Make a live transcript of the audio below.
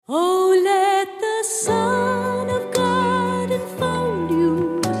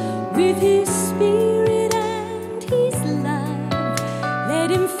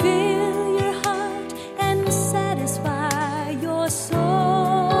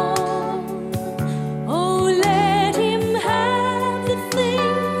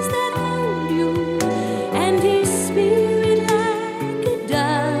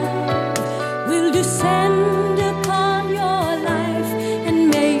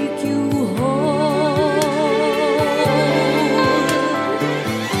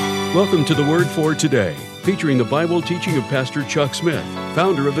Welcome to the Word for Today, featuring the Bible teaching of Pastor Chuck Smith,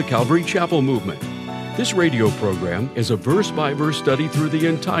 founder of the Calvary Chapel Movement. This radio program is a verse-by-verse study through the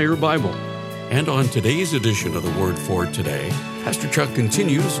entire Bible. And on today's edition of the Word for Today, Pastor Chuck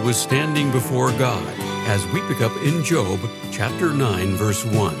continues with Standing Before God as we pick up in Job chapter 9, verse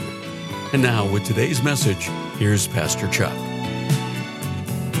 1. And now with today's message, here's Pastor Chuck.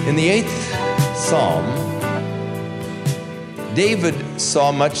 In the 8th Psalm, David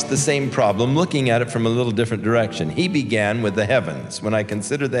saw much the same problem, looking at it from a little different direction. He began with the heavens. When I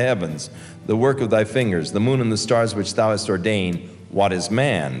consider the heavens, the work of thy fingers, the moon and the stars which thou hast ordained, what is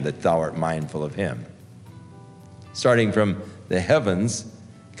man that thou art mindful of him? Starting from the heavens,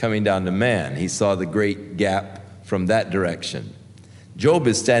 coming down to man, he saw the great gap from that direction. Job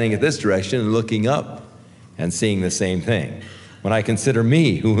is standing at this direction and looking up and seeing the same thing. When I consider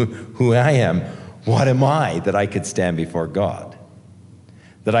me, who I am, what am I that I could stand before God?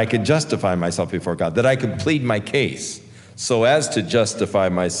 That I could justify myself before God? That I could plead my case so as to justify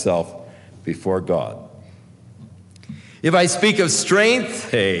myself before God? If I speak of strength,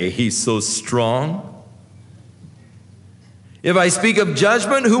 hey, he's so strong. If I speak of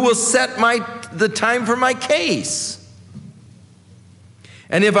judgment, who will set the time for my case?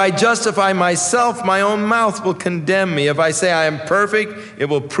 And if I justify myself, my own mouth will condemn me. If I say I am perfect, it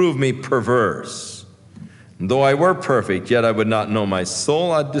will prove me perverse. And though I were perfect, yet I would not know my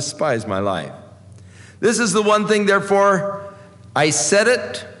soul. I'd despise my life. This is the one thing, therefore, I said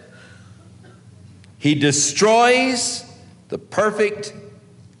it. He destroys the perfect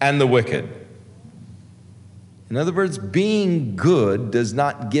and the wicked. In other words, being good does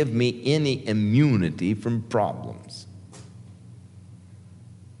not give me any immunity from problems.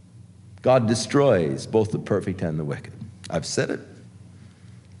 God destroys both the perfect and the wicked. I've said it.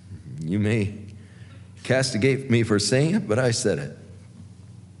 You may castigate me for saying it, but I said it.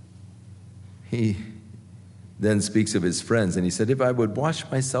 He then speaks of his friends, and he said, if I would wash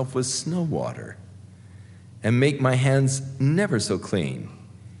myself with snow water and make my hands never so clean,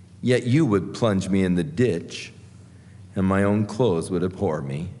 yet you would plunge me in the ditch, and my own clothes would abhor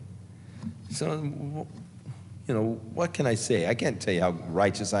me. So, what can I say? I can't tell you how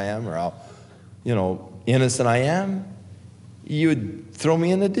righteous I am or how, innocent I am. You would throw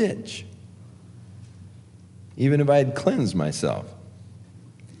me in the ditch, even if I had cleansed myself.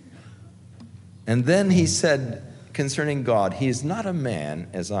 And then he said concerning God, he is not a man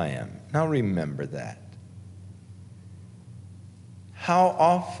as I am. Now remember that. How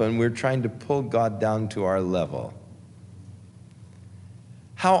often we're trying to pull God down to our level.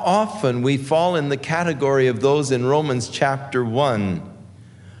 How often we fall in the category of those in Romans chapter 1,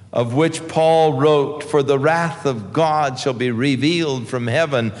 of which Paul wrote, for the wrath of God shall be revealed from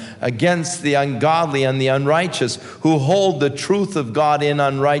heaven against the ungodly and the unrighteous, who hold the truth of God in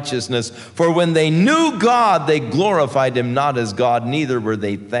unrighteousness. For when they knew God, they glorified him not as God, neither were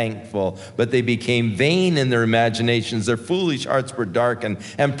they thankful, but they became vain in their imaginations. Their foolish hearts were darkened,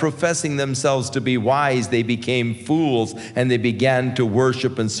 and professing themselves to be wise, they became fools, and they began to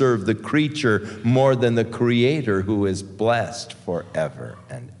worship and serve the creature more than the Creator, who is blessed forever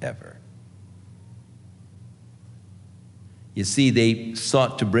and ever. You see, they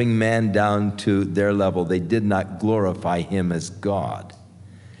sought to bring man down to their level. They did not glorify him as God.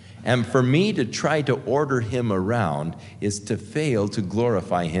 And for me to try to order him around is to fail to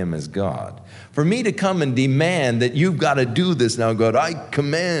glorify him as God. For me to come and demand that you've got to do this now, God, I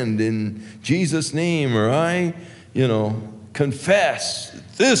command in Jesus' name, or I, confess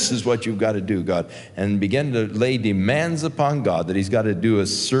this is what you've got to do, God, and begin to lay demands upon God that he's got to do a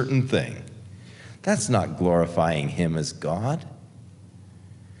certain thing. That's not glorifying him as God.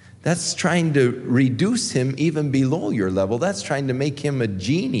 That's trying to reduce him even below your level. That's trying to make him a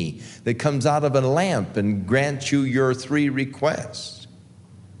genie that comes out of a lamp and grants you your 3 requests.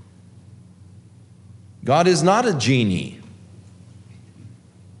 God is not a genie.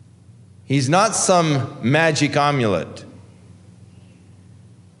 He's not some magic amulet.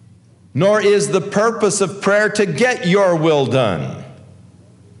 Nor is the purpose of prayer to get your will done.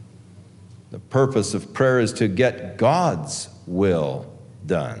 The purpose of prayer is to get God's will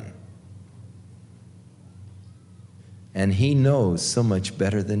done. And he knows so much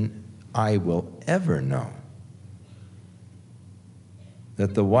better than I will ever know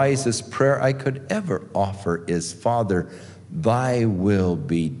that the wisest prayer I could ever offer is, Father, thy will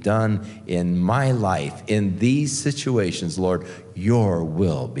be done in my life. In these situations, Lord, your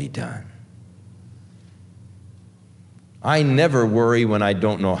will be done. I never worry when I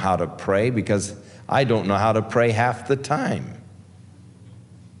don't know how to pray, because I don't know how to pray half the time.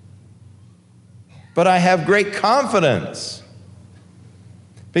 But I have great confidence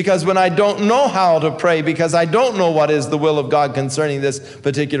Because when I don't know how to pray, because I don't know what is the will of God concerning this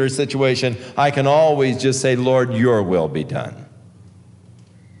particular situation, I can always just say, Lord, your will be done.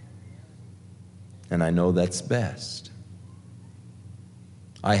 And I know that's best.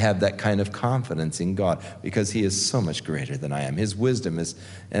 I have that kind of confidence in God because he is so much greater than I am. His wisdom is,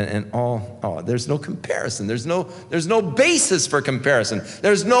 there's no comparison. There's no basis for comparison.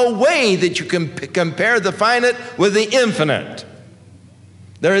 There's no way that you can compare the finite with the infinite.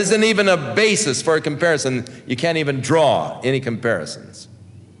 There isn't even a basis for a comparison. You can't even draw any comparisons.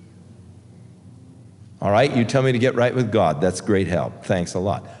 All right, you tell me to get right with God. That's great help. Thanks a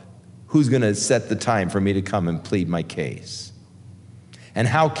lot. Who's going to set the time for me to come and plead my case? And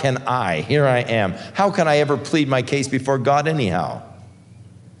how can I, here I am, how can I ever plead my case before God anyhow?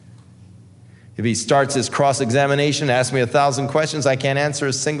 If he starts his cross-examination, asks me 1,000 questions, I can't answer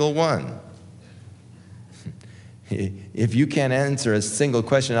a single one. If you can't answer a single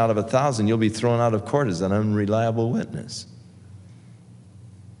question out of 1,000, you'll be thrown out of court as an unreliable witness.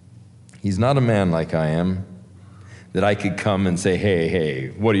 He's not a man like I am, that I could come and say, hey,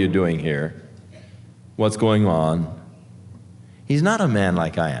 what are you doing here? What's going on? He's not a man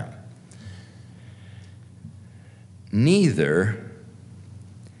like I am. Neither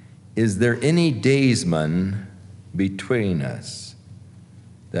is there any daysman between us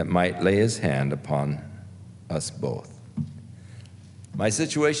that might lay his hand upon us both. My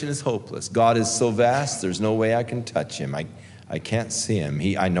situation is hopeless. God is so vast, there's no way I can touch him. I can't see him.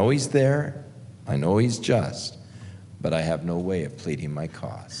 I know he's there. I know he's just. But I have no way of pleading my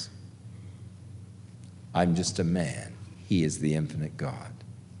cause. I'm just a man. He is the infinite God.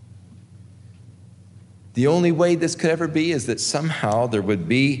 The only way this could ever be is that somehow there would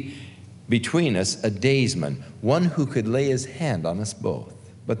be between us a daysman, one who could lay his hand on us both.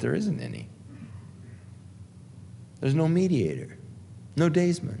 But there isn't any. There's no mediator, no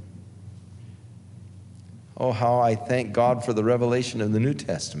daysman. Oh, how I thank God for the revelation of the New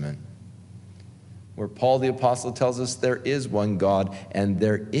Testament, where Paul the Apostle tells us there is one God and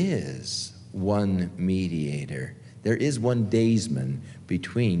there is one mediator. There is one daysman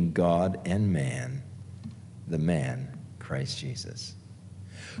between God and man, the man, Christ Jesus,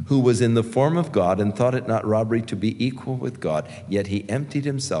 who was in the form of God and thought it not robbery to be equal with God, yet he emptied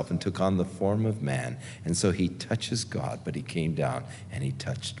himself and took on the form of man. And so he touches God, but he came down and he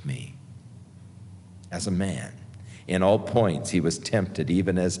touched me. As a man, in all points he was tempted,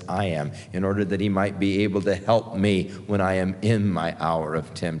 even as I am, in order that he might be able to help me when I am in my hour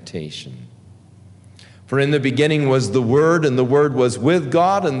of temptation. For in the beginning was the Word, and the Word was with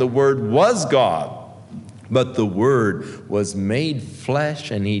God, and the Word was God. But the Word was made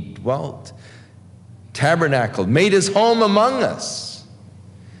flesh, and he dwelt, tabernacled, made his home among us.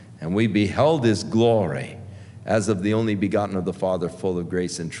 And we beheld his glory, as of the only begotten of the Father, full of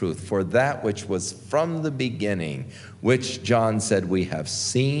grace and truth. For that which was from the beginning, which John said we have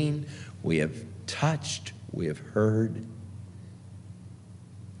seen, we have touched, we have heard,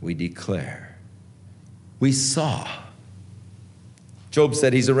 we declare. We saw. Job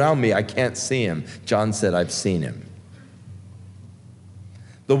said, he's around me, I can't see him. John said, I've seen him.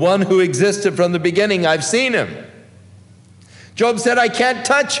 The one who existed from the beginning, I've seen him. Job said, I can't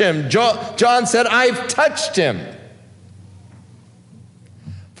touch him. John said, I've touched him.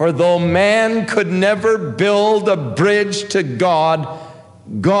 For though man could never build a bridge to God,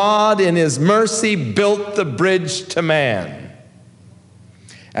 God in his mercy built the bridge to man.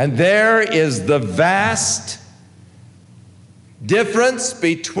 And there is the vast difference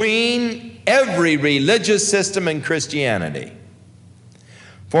between every religious system and Christianity.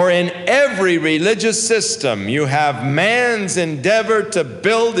 For in every religious system, you have man's endeavor to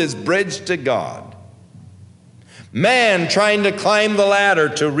build his bridge to God. Man trying to climb the ladder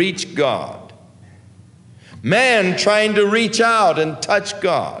to reach God. Man trying to reach out and touch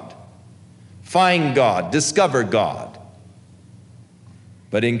God, find God, discover God.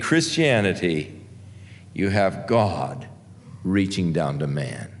 But in Christianity, you have God reaching down to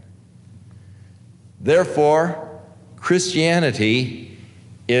man. Therefore, Christianity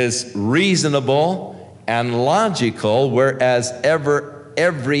is reasonable and logical, whereas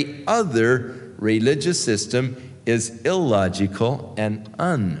every other religious system is illogical and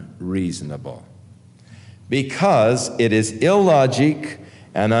unreasonable. Because it is illogic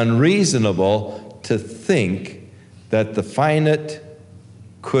and unreasonable to think that the finite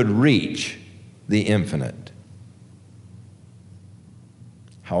could reach the infinite.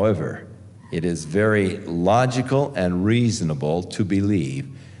 However, it is very logical and reasonable to believe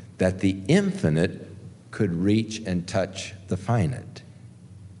that the infinite could reach and touch the finite.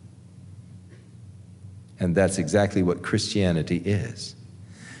 And that's exactly what Christianity is.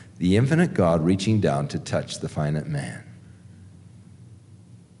 The infinite God reaching down to touch the finite man.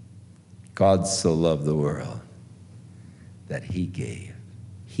 God so loved the world that he gave.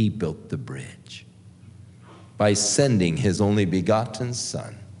 He built the bridge by sending his only begotten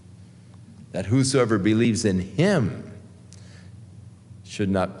Son, that whosoever believes in him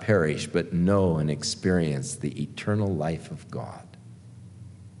should not perish, but know and experience the eternal life of God.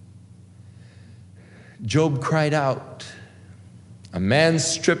 Job cried out, a man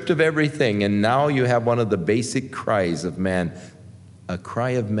stripped of everything, and now you have one of the basic cries of man, a cry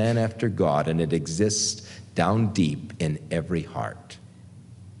of man after God, and it exists down deep in every heart.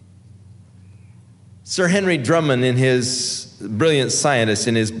 Sir Henry Drummond, in his brilliant scientist,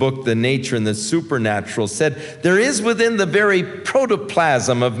 in his book, The Nature and the Supernatural, said, there is within the very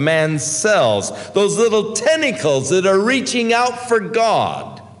protoplasm of man's cells those little tentacles that are reaching out for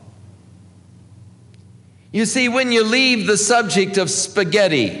God. You see, when you leave the subject of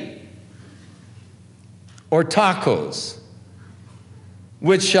spaghetti or tacos,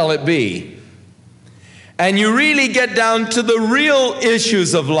 which shall it be? And you really get down to the real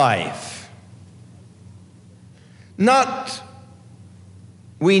issues of life. Not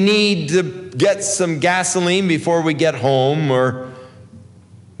we need to get some gasoline before we get home, or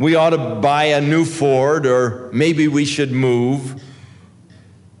we ought to buy a new Ford, or maybe we should move.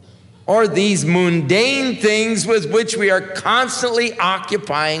 Or these mundane things with which we are constantly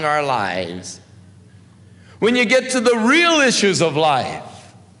occupying our lives. When you get to the real issues of life,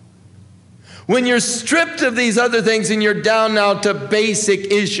 when you're stripped of these other things and you're down now to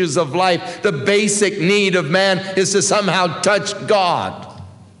basic issues of life, the basic need of man is to somehow touch God.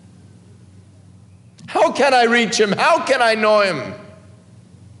 How can I reach him? How can I know him?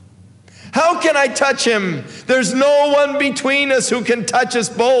 How can I touch him? There's no one between us who can touch us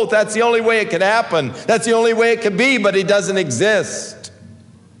both. That's the only way it could happen. That's the only way it could be, but he doesn't exist.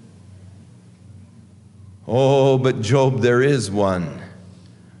 Oh, but Job, there is one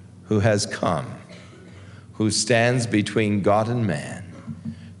who has come, who stands between God and man,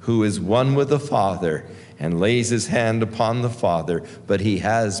 who is one with the Father and lays his hand upon the Father, but he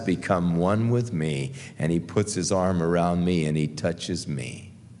has become one with me, and he puts his arm around me and he touches me.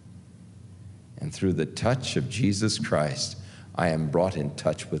 And through the touch of Jesus Christ, I am brought in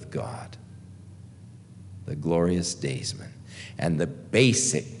touch with God, the glorious daysman. And the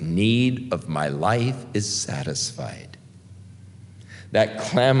basic need of my life is satisfied. That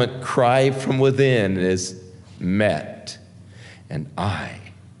clamant cry from within is met. And I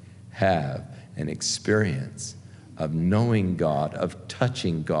have an experience of knowing God, of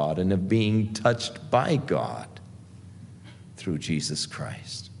touching God, and of being touched by God through Jesus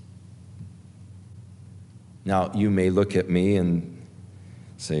Christ. Now, you may look at me and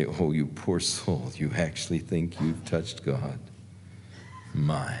say, oh, you poor soul, you actually think you've touched God.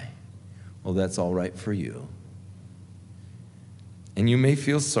 My. Well, that's all right for you. And you may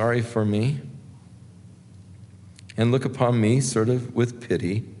feel sorry for me and look upon me sort of with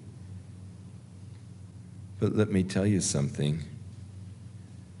pity. But let me tell you something.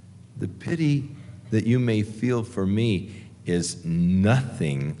 The pity that you may feel for me is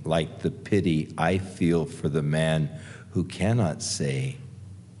nothing like the pity I feel for the man who cannot say,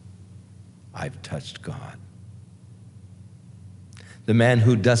 I've touched God. The man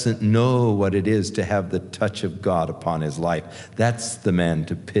who doesn't know what it is to have the touch of God upon his life. That's the man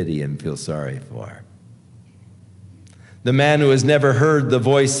to pity and feel sorry for. The man who has never heard the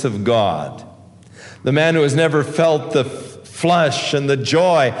voice of God. The man who has never felt the flush and the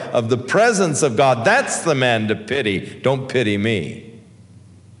joy of the presence of God. That's the man to pity. Don't pity me.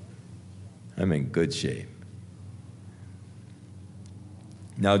 I'm in good shape.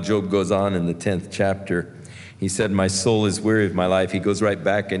 Now Job goes on in the 10th chapter. He said, my soul is weary of my life. He goes right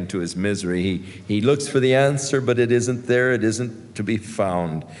back into his misery. He looks for the answer, but it isn't there. It isn't to be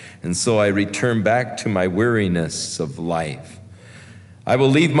found. And so I return back to my weariness of life. I will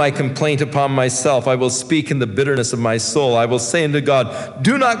leave my complaint upon myself. I will speak in the bitterness of my soul. I will say unto God,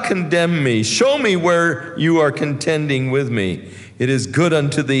 do not condemn me. Show me where you are contending with me. It is good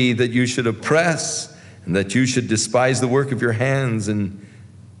unto thee that you should oppress, and that you should despise the work of your hands, and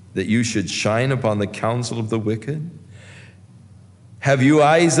that you should shine upon the counsel of the wicked. Have you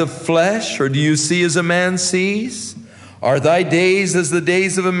eyes of flesh, or do you see as a man sees? Are thy days as the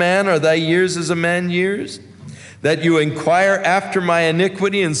days of a man? Are thy years as a man years? That you inquire after my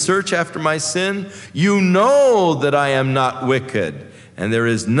iniquity and search after my sin? You know that I am not wicked, and there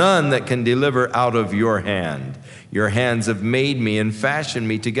is none that can deliver out of your hand. Your hands have made me and fashioned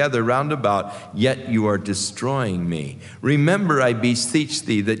me together round about, yet you are destroying me. Remember, I beseech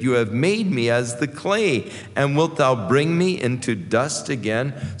thee, that you have made me as the clay, and wilt thou bring me into dust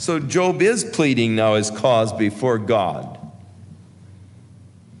again? So Job is pleading now his cause before God.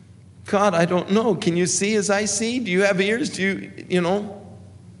 God, I don't know. Can you see as I see? Do you have ears? You've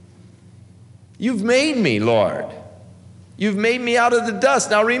made me, Lord. You've made me out of the dust.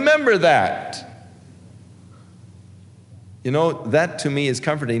 Now remember that. That to me is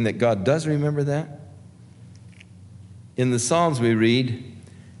comforting that God does remember that. In the Psalms we read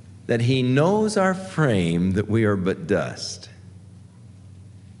that he knows our frame, that we are but dust.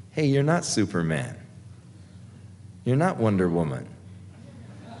 Hey, you're not Superman. You're not Wonder Woman.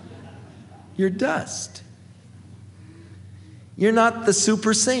 You're dust. You're not the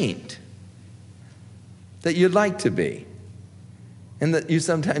super saint that you'd like to be and that you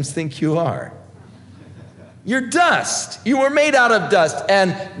sometimes think you are. You're dust. You were made out of dust,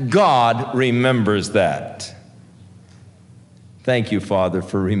 and God remembers that. Thank you, Father,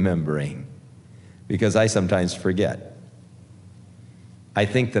 for remembering, because I sometimes forget. I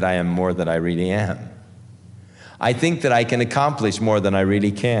think that I am more than I really am. I think that I can accomplish more than I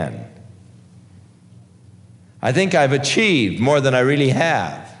really can. I think I've achieved more than I really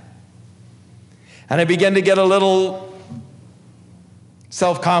have. And I begin to get a little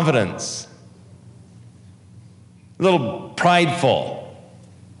self-confidence, a little prideful.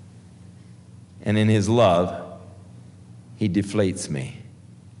 And in his love, he deflates me.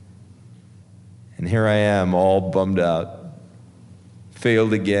 And here I am, all bummed out,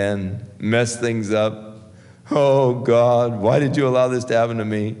 failed again, messed things up. Oh, God, why did you allow this to happen to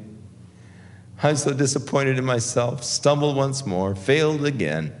me? I'm so disappointed in myself, stumbled once more, failed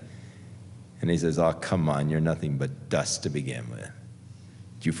again. And he says, oh, come on, you're nothing but dust to begin with.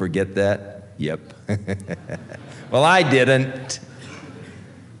 Did you forget that? Yep. Well, I didn't.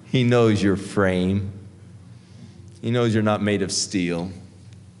 He knows your frame. He knows you're not made of steel.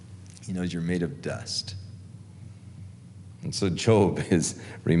 He knows you're made of dust. And so Job is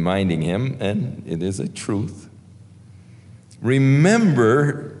reminding him, and it is a truth.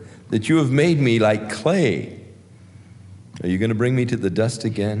 Remember that you have made me like clay. Are you going to bring me to the dust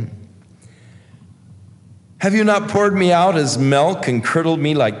again? Have you not poured me out as milk and curdled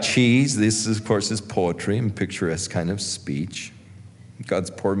me like cheese? This, of course, is poetry and picturesque kind of speech.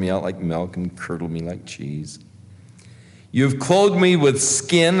 God's poured me out like milk and curdled me like cheese. You've clothed me with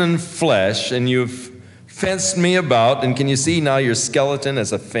skin and flesh, and you've fenced me about. And can you see now your skeleton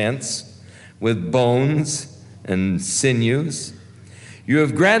as a fence with bones and sinews? You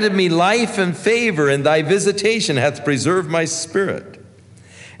have granted me life and favor, and thy visitation hath preserved my spirit.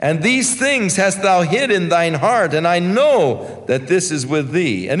 And these things hast thou hid in thine heart, and I know that this is with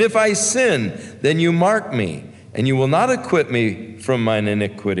thee. And if I sin, then you mark me, and you will not acquit me from mine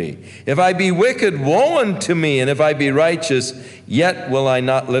iniquity. If I be wicked, woe unto me, and if I be righteous, yet will I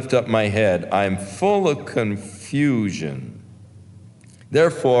not lift up my head. I am full of confusion.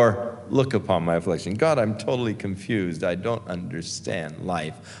 Therefore, look upon my affliction. God, I'm totally confused. I don't understand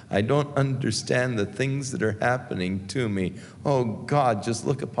life. I don't understand the things that are happening to me. Oh, God, just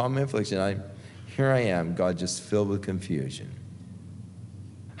look upon my affliction. Here I am, God, just filled with confusion.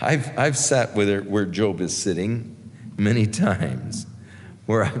 I've sat where Job is sitting many times,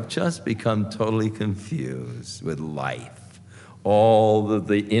 where I've just become totally confused with life. All of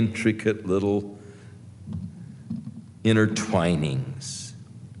the intricate little intertwinings.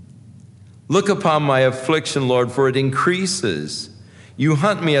 Look upon my affliction, Lord, for it increases. You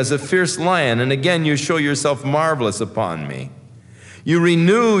hunt me as a fierce lion, and again you show yourself marvelous upon me. You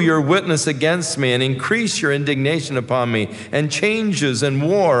renew your witness against me and increase your indignation upon me, and changes and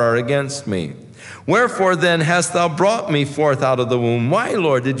war are against me. Wherefore then hast thou brought me forth out of the womb? Why,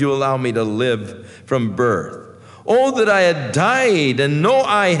 Lord, did you allow me to live from birth? Oh, that I had died, and no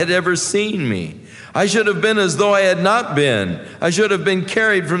eye had ever seen me. I should have been as though I had not been. I should have been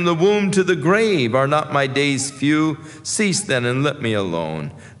carried from the womb to the grave. Are not my days few? Cease then and let me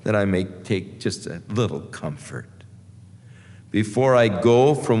alone, that I may take just a little comfort. Before I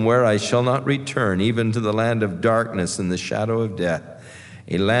go from where I shall not return, even to the land of darkness and the shadow of death,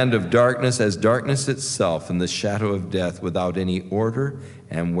 a land of darkness as darkness itself, and the shadow of death, without any order,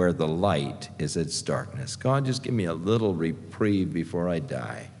 and where the light is its darkness. God, just give me a little reprieve before I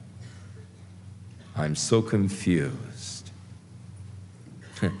die. I'm so confused.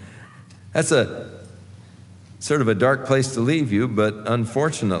 That's a sort of a dark place to leave you, but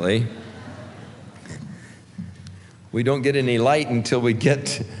unfortunately, we don't get any light until we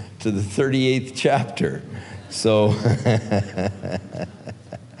get to the 38th chapter. So,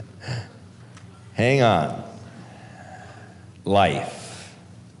 hang on. Life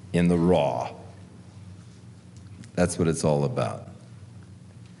in the raw. That's what it's all about.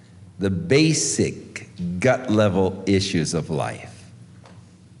 The basic gut level issues of life.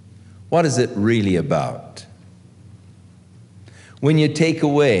 What is it really about? When you take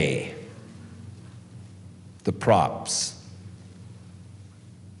away the props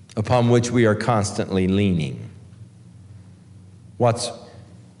upon which we are constantly leaning, what's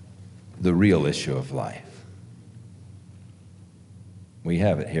the real issue of life? We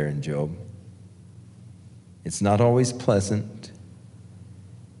have it here in Job. It's not always pleasant.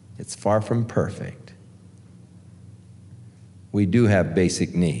 It's far from perfect. We do have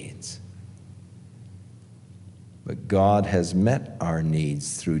basic needs. But God has met our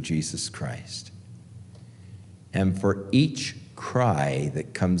needs through Jesus Christ. And for each cry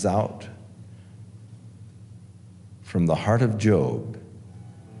that comes out from the heart of Job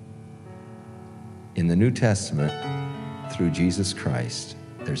in the New Testament through Jesus Christ,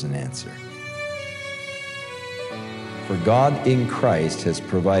 there's an answer. For God in Christ has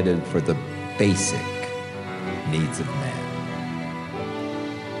provided for the basic needs of man.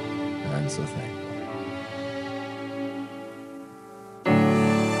 And I'm so thankful.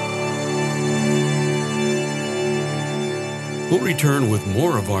 We'll return with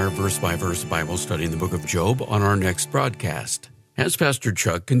more of our verse-by-verse Bible study in the book of Job on our next broadcast, as Pastor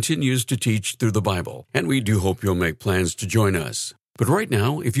Chuck continues to teach through the Bible, and we do hope you'll make plans to join us. But right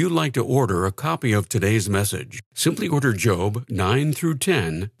now, if you'd like to order a copy of today's message, simply order Job 9 through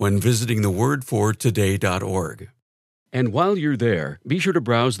 10 when visiting thewordfortoday.org. And while you're there, be sure to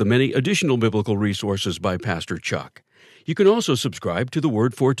browse the many additional biblical resources by Pastor Chuck. You can also subscribe to the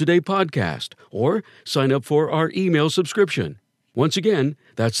Word for Today podcast or sign up for our email subscription. Once again,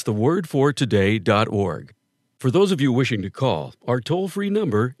 that's thewordfortoday.org. For those of you wishing to call, our toll-free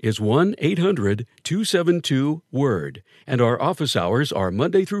number is 1-800-272-WORD, and our office hours are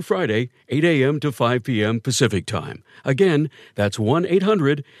Monday through Friday, 8 a.m. to 5 p.m. Pacific Time. Again, that's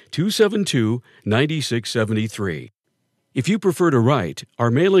 1-800-272-9673. If you prefer to write, our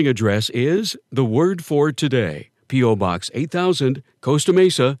mailing address is The Word for Today, P.O. Box 8000, Costa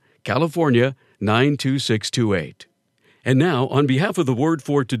Mesa, California, 92628. And now, on behalf of the Word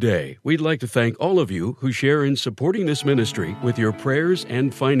for Today, we'd like to thank all of you who share in supporting this ministry with your prayers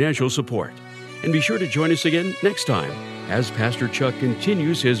and financial support. And be sure to join us again next time as Pastor Chuck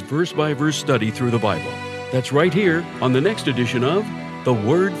continues his verse-by-verse study through the Bible. That's right here on the next edition of The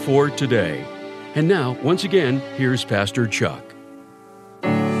Word for Today. And now, once again, here's Pastor Chuck.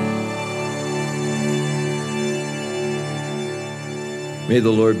 May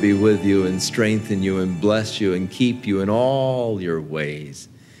the Lord be with you and strengthen you and bless you and keep you in all your ways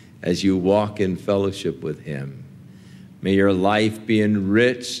as you walk in fellowship with Him. May your life be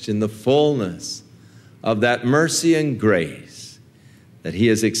enriched in the fullness of that mercy and grace that He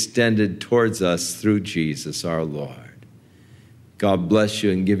has extended towards us through Jesus our Lord. God bless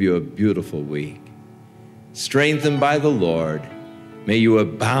you and give you a beautiful week. Strengthened by the Lord, may you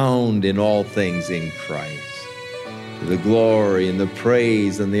abound in all things in Christ. To the glory and the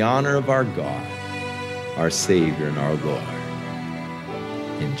praise and the honor of our God, our Savior and our Lord.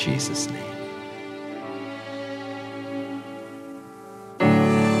 In Jesus' name.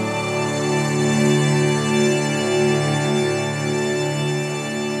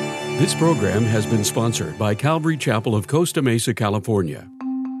 This program has been sponsored by Calvary Chapel of Costa Mesa, California.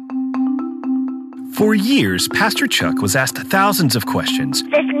 For years, Pastor Chuck was asked thousands of questions.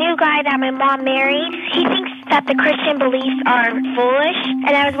 This new guy that my mom married, he thinks that the Christian beliefs are foolish,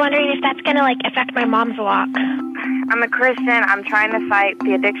 and I was wondering if that's going to affect my mom's walk. I'm a Christian. I'm trying to fight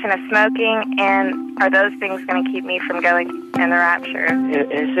the addiction of smoking, and are those things going to keep me from going in the rapture?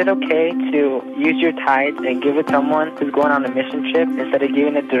 Is it okay to use your tithe and give it to someone who's going on a mission trip instead of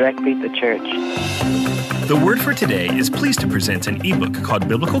giving it directly to church? The Word for Today is pleased to present an ebook called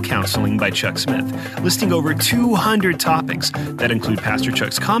Biblical Counseling by Chuck Smith, listing over 200 topics that include Pastor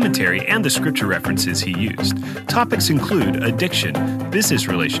Chuck's commentary and the scripture references he used. Topics include addiction, business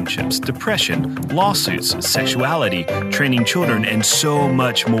relationships, depression, lawsuits, sexuality, training children, and so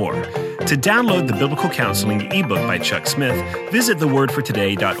much more. To download the Biblical Counseling ebook by Chuck Smith, visit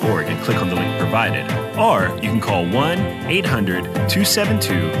thewordfortoday.org and click on the link provided. Or you can call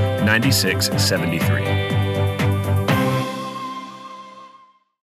 1-800-272-9673.